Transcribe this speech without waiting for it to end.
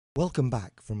Welcome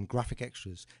back from Graphic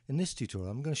Extras. In this tutorial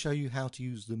I'm going to show you how to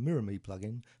use the MirrorMe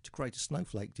plugin to create a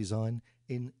snowflake design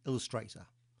in Illustrator.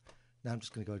 Now I'm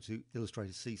just going to go to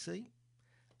Illustrator CC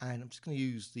and I'm just going to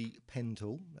use the pen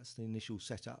tool. That's the initial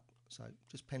setup. So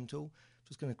just pen tool.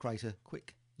 Just going to create a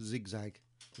quick zigzag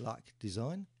like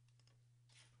design.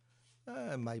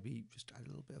 Maybe just add a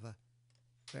little bit of a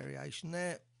variation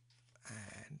there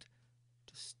and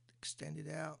just extend it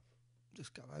out.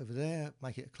 Just go over there,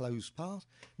 make it a closed path.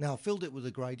 Now I've filled it with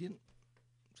a gradient.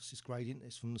 Just this gradient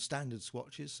is from the standard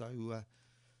swatches, so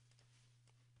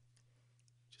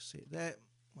just see it there.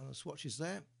 One of the swatches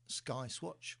there, sky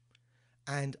swatch.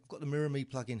 And I've got the MirrorMe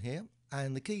plugin here,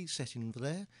 and the key setting for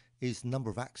there is the number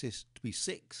of axes to be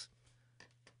 6.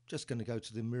 Just going to go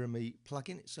to the MirrorMe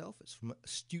plugin itself. It's from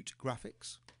Astute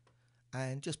Graphics,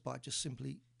 and just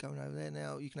simply going over there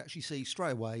now, you can actually see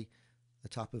straight away the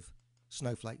type of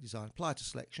snowflake design. Apply to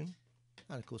selection,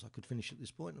 and of course I could finish at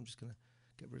this point. I'm just going to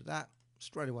get rid of that.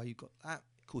 Straight away you've got that.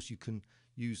 Of course you can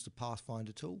use the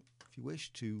Pathfinder tool if you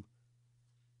wish to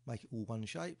make it all one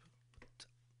shape. But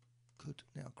could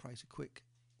now create a quick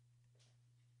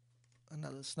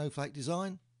another snowflake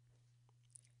design.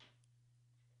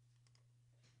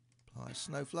 Apply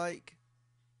snowflake.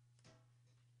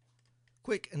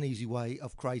 Quick and easy way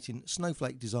of creating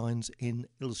snowflake designs in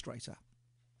Illustrator.